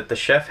me, was that the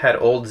chef had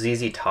old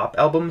ZZ Top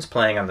albums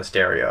playing on the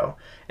stereo.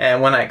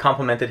 And when I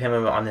complimented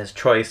him on his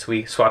choice,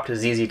 we swapped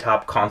ZZ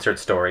Top concert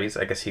stories.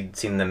 I guess he'd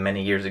seen them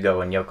many years ago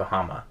in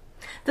Yokohama.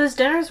 Those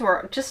dinners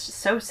were just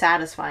so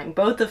satisfying,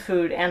 both the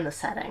food and the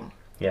setting.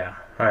 Yeah,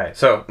 alright.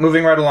 So,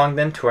 moving right along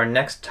then to our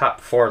next top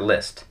 4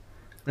 list.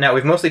 Now,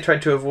 we've mostly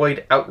tried to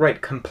avoid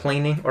outright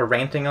complaining or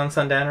ranting on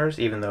Sundowners,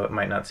 even though it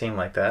might not seem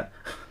like that.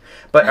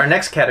 But our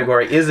next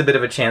category is a bit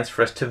of a chance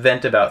for us to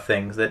vent about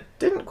things that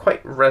didn't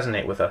quite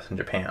resonate with us in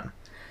Japan.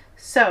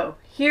 So,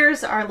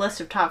 here's our list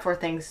of top 4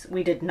 things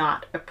we did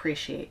not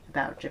appreciate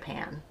about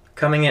Japan.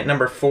 Coming in at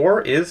number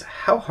 4 is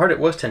how hard it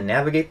was to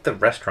navigate the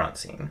restaurant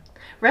scene.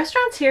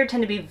 Restaurants here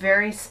tend to be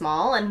very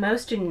small, and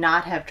most do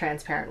not have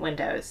transparent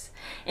windows.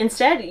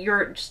 Instead,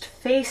 you're just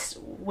faced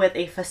with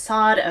a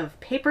facade of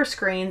paper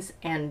screens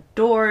and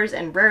doors,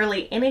 and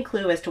rarely any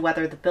clue as to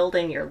whether the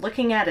building you're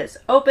looking at is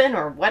open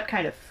or what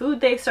kind of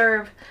food they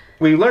serve.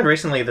 We learned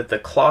recently that the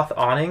cloth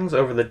awnings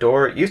over the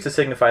door used to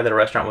signify that a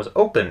restaurant was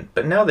open,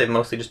 but now they've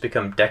mostly just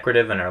become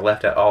decorative and are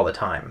left out all the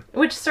time.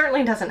 Which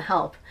certainly doesn't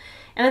help.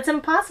 And it's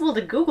impossible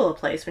to Google a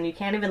place when you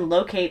can't even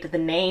locate the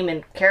name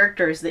and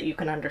characters that you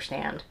can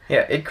understand.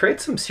 Yeah, it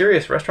creates some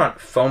serious restaurant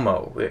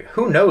FOMO.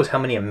 Who knows how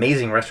many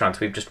amazing restaurants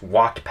we've just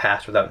walked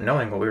past without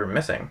knowing what we were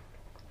missing.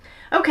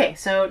 Okay,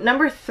 so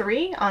number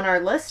 3 on our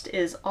list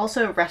is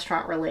also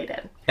restaurant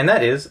related. And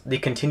that is the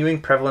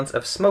continuing prevalence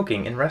of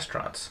smoking in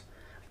restaurants.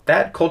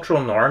 That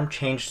cultural norm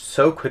changed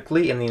so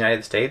quickly in the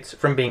United States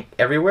from being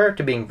everywhere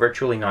to being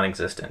virtually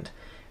non-existent.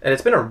 And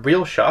it's been a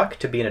real shock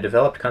to be in a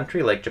developed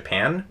country like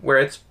Japan, where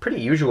it's pretty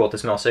usual to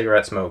smell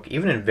cigarette smoke,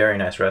 even in very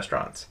nice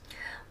restaurants.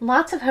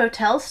 Lots of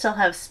hotels still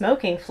have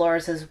smoking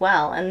floors as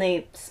well, and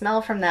the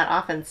smell from that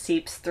often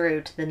seeps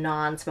through to the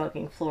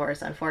non-smoking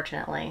floors,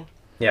 unfortunately.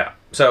 Yeah.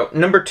 So,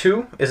 number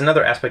 2 is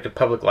another aspect of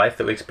public life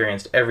that we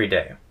experienced every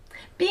day.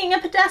 Being a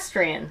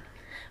pedestrian.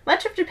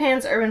 Much of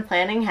Japan's urban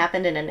planning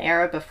happened in an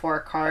era before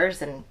cars,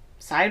 and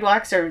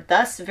sidewalks are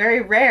thus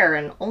very rare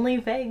and only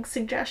vague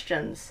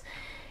suggestions.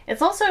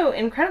 It's also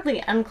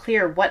incredibly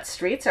unclear what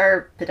streets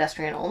are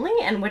pedestrian only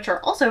and which are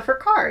also for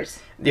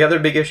cars. The other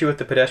big issue with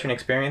the pedestrian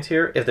experience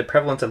here is the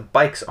prevalence of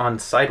bikes on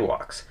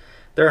sidewalks.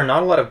 There are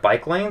not a lot of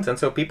bike lanes, and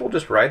so people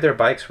just ride their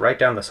bikes right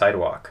down the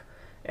sidewalk.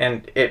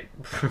 And it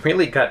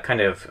really got kind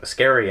of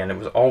scary, and it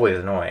was always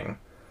annoying.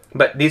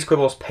 But these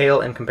quibbles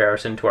pale in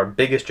comparison to our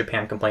biggest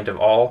Japan complaint of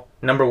all,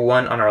 number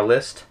 1 on our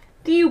list.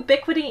 The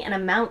ubiquity and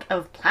amount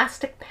of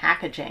plastic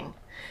packaging.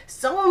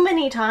 So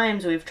many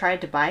times we've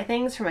tried to buy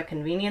things from a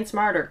convenience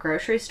mart or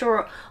grocery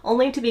store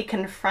only to be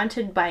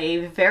confronted by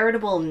a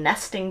veritable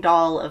nesting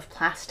doll of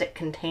plastic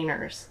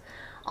containers.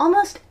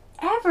 Almost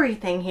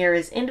everything here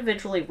is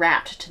individually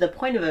wrapped to the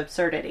point of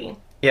absurdity.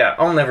 Yeah,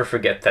 I'll never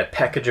forget that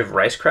package of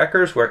rice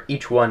crackers where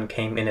each one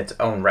came in its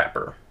own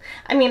wrapper.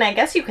 I mean, I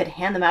guess you could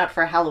hand them out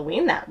for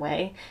Halloween that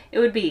way. It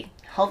would be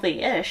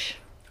healthy-ish.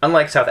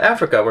 Unlike South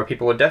Africa, where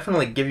people would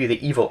definitely give you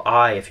the evil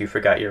eye if you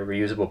forgot your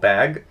reusable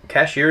bag,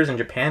 cashiers in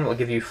Japan will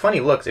give you funny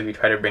looks if you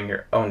try to bring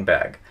your own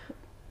bag.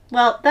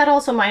 Well, that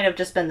also might have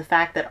just been the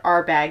fact that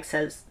our bag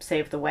says,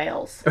 "Save the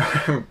whales."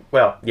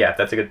 Well, yeah,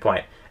 that's a good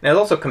point. And it's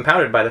also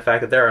compounded by the fact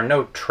that there are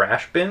no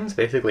trash bins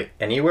basically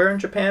anywhere in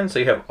Japan, so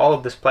you have all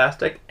of this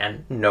plastic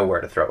and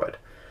nowhere to throw it.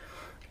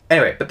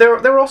 Anyway, but there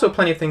were also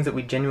plenty of things that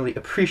we genuinely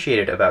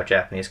appreciated about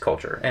Japanese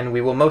culture, and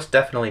we will most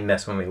definitely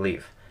miss when we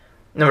leave.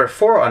 Number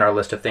 4 on our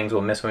list of things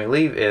we'll miss when we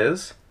leave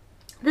is...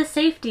 the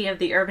safety of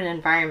the urban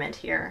environment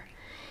here.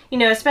 You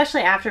know,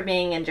 especially after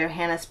being in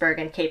Johannesburg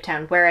and Cape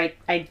Town, where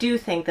I do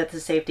think that the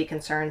safety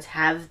concerns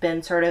have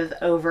been sort of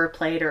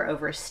overplayed or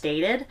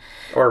overstated.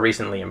 Or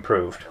recently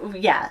improved.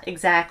 Yeah,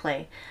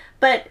 exactly.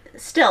 But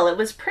still, it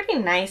was pretty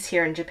nice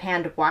here in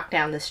Japan to walk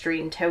down the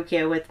street in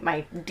Tokyo with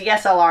my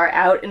DSLR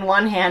out in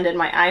one hand and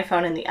my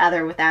iPhone in the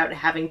other without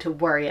having to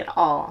worry at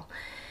all.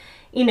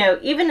 You know,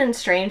 even in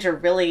strange or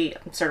really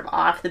sort of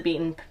off the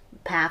beaten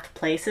path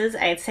places,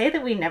 I'd say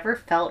that we never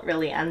felt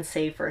really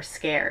unsafe or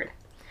scared.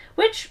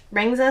 Which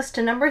brings us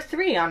to number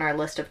 3 on our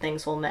list of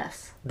things we'll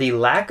miss. The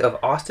lack of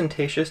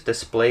ostentatious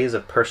displays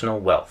of personal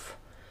wealth.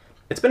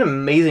 It's been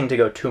amazing to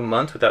go 2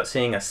 months without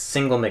seeing a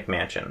single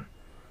McMansion.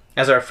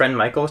 As our friend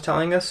Michael was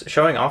telling us,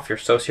 showing off your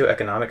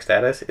socioeconomic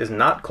status is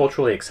not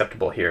culturally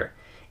acceptable here.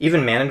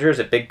 Even managers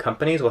at big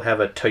companies will have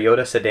a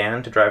Toyota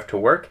sedan to drive to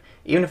work,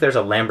 even if there's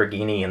a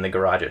Lamborghini in the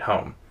garage at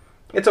home.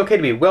 It's okay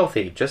to be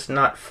wealthy, just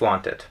not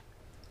flaunt it.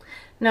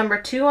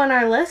 Number 2 on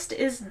our list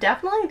is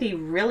definitely the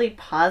really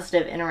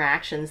positive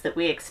interactions that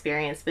we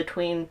experience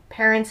between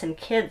parents and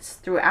kids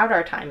throughout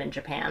our time in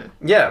Japan.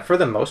 Yeah, for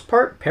the most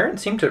part,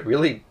 parents seem to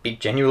really be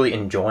genuinely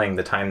enjoying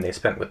the time they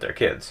spent with their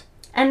kids.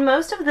 And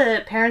most of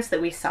the parents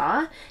that we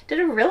saw did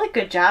a really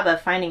good job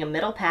of finding a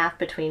middle path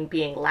between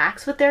being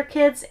lax with their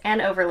kids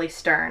and overly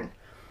stern.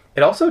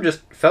 It also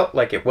just felt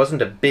like it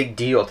wasn't a big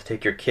deal to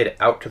take your kid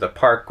out to the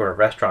park or a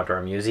restaurant or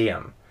a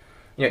museum.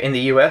 You know, in the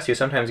US, you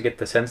sometimes get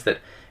the sense that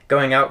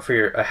going out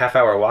for a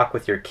half-hour walk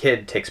with your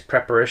kid takes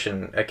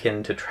preparation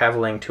akin to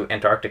traveling to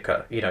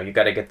Antarctica. You know, you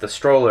got to get the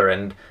stroller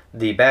and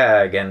the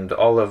bag and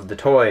all of the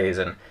toys.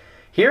 And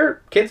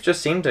here, kids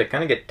just seem to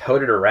kind of get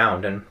toted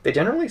around, and they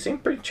generally seem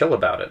pretty chill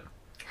about it.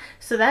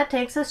 So that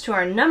takes us to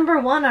our number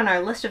 1 on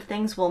our list of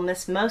things we'll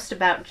miss most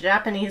about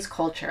Japanese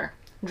culture.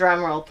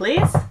 Drum roll,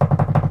 please.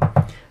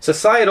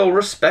 Societal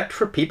respect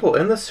for people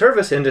in the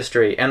service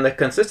industry and the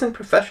consistent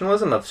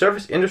professionalism of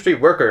service industry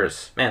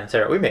workers. Man,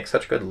 Sarah, we make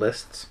such good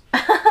lists.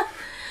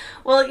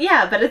 Well,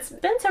 yeah, but it's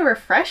been so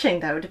refreshing,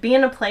 though, to be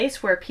in a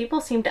place where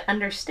people seem to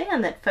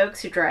understand that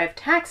folks who drive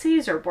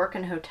taxis or work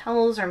in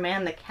hotels or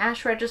man the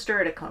cash register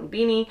at a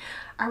konbini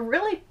are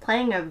really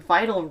playing a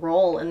vital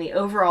role in the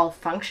overall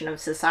function of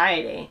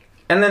society.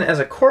 And then as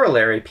a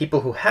corollary,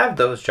 people who have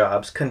those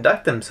jobs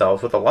conduct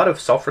themselves with a lot of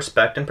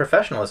self-respect and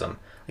professionalism.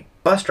 Like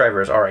bus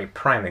drivers are a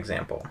prime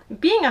example.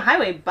 Being a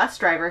highway bus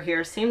driver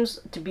here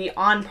seems to be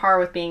on par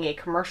with being a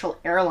commercial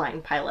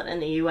airline pilot in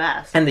the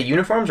US. And the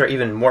uniforms are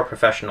even more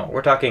professional.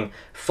 We're talking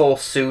full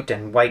suit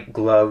and white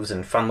gloves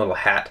and fun little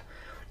hat.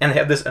 And they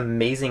have this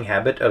amazing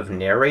habit of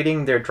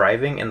narrating their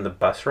driving and the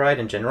bus ride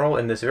in general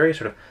in this very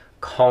sort of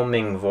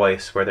calming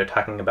voice where they're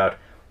talking about,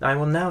 "I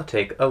will now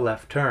take a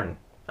left turn.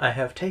 I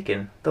have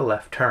taken the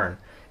left turn."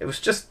 It was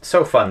just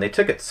so fun. They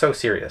took it so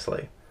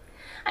seriously.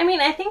 I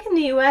mean, I think in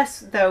the US,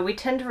 though, we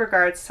tend to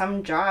regard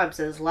some jobs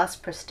as less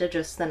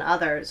prestigious than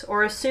others,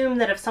 or assume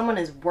that if someone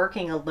is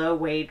working a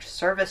low-wage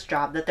service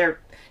job that they're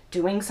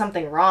doing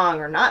something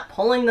wrong or not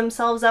pulling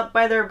themselves up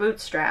by their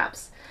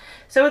bootstraps.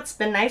 So it's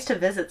been nice to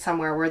visit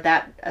somewhere where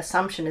that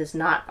assumption is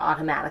not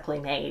automatically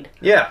made.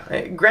 Yeah,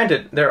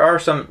 granted, there are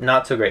some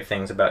not-so-great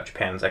things about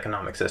Japan's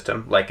economic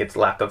system, like its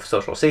lack of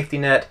social safety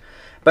net,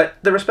 but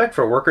the respect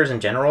for workers in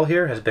general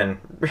here has been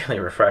really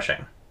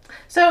refreshing.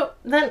 So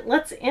then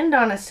let's end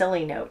on a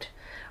silly note.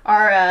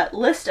 Our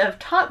list of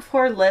top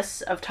 4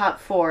 lists of top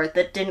 4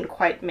 that didn't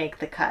quite make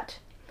the cut.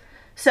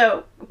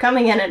 So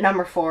coming in at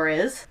number 4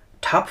 is...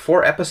 Top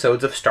 4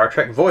 episodes of Star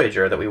Trek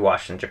Voyager that we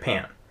watched in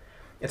Japan.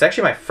 It's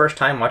actually my first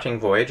time watching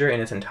Voyager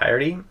in its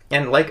entirety,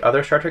 and like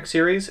other Star Trek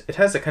series, it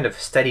has a kind of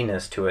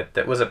steadiness to it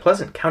that was a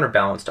pleasant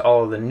counterbalance to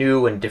all of the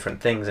new and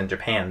different things in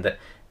Japan that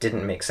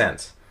didn't make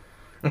sense.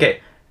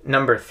 Okay,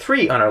 number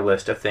 3 on our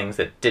list of things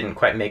that didn't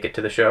quite make it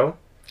to the show.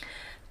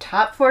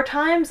 Top 4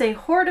 times a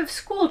horde of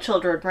school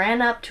children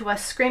ran up to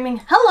us screaming,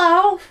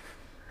 "Hello!"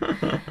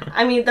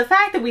 I mean, the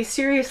fact that we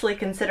seriously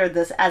considered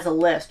this as a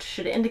list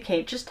should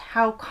indicate just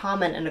how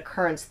common an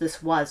occurrence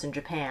this was in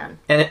Japan.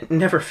 And it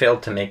never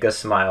failed to make us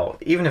smile,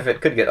 even if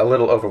it could get a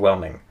little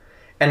overwhelming.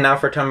 And now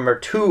for number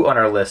 2 on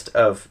our list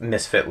of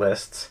misfit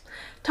lists.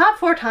 Top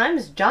 4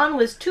 times John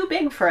was too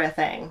big for a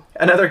thing.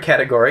 Another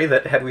category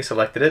that, had we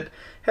selected it,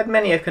 had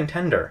many a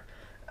contender.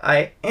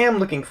 I am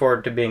looking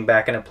forward to being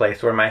back in a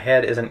place where my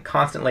head isn't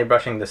constantly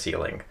brushing the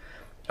ceiling.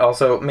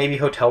 Also, maybe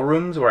hotel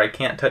rooms where I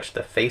can't touch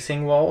the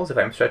facing walls if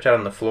I'm stretched out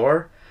on the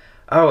floor.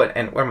 Oh,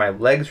 and where my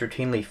legs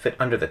routinely fit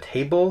under the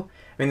table.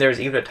 I mean, there was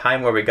even a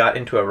time where we got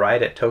into a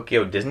ride at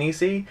Tokyo Disney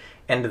Sea,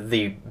 and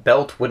the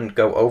belt wouldn't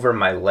go over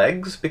my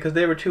legs because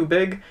they were too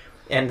big,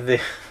 and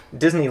the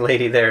Disney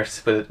lady there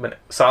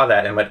saw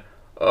that and went,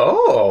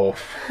 "Oh!"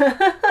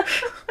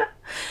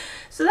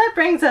 So that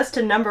brings us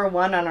to number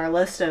 1 on our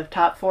list of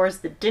top 4s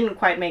that didn't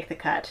quite make the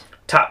cut.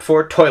 Top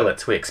 4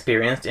 toilets we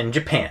experienced in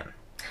Japan.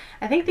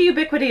 I think the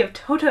ubiquity of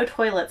Toto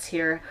toilets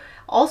here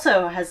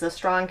also has a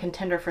strong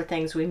contender for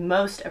things we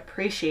most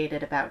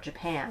appreciated about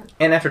Japan.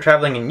 And after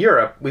traveling in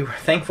Europe, we were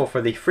thankful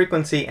for the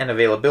frequency and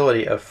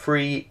availability of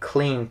free,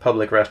 clean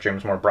public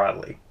restrooms more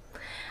broadly.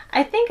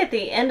 I think at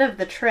the end of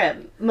the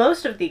trip,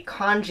 most of the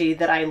kanji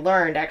that I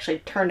learned actually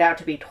turned out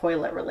to be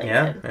toilet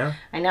related. Yeah.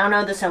 I now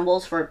know the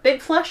symbols for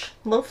big flush,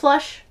 low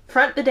flush,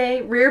 front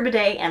bidet, rear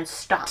bidet, and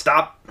stop.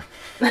 Stop!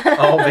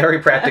 All very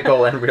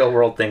practical and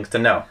real-world things to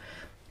know.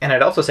 And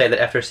I'd also say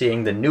that after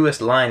seeing the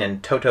newest line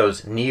in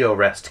Toto's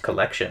Neo-Rest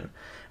collection,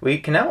 we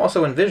can now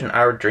also envision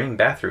our dream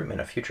bathroom in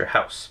a future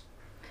house.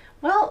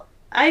 Well,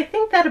 I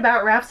think that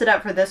about wraps it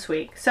up for this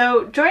week.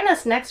 So join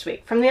us next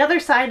week from the other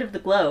side of the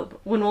globe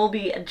when we'll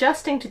be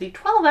adjusting to the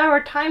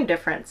 12-hour time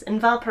difference in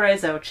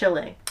Valparaiso,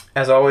 Chile.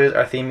 As always,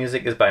 our theme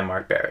music is by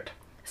Mark Barrett.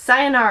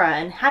 Sayonara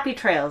and happy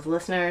trails,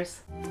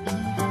 listeners.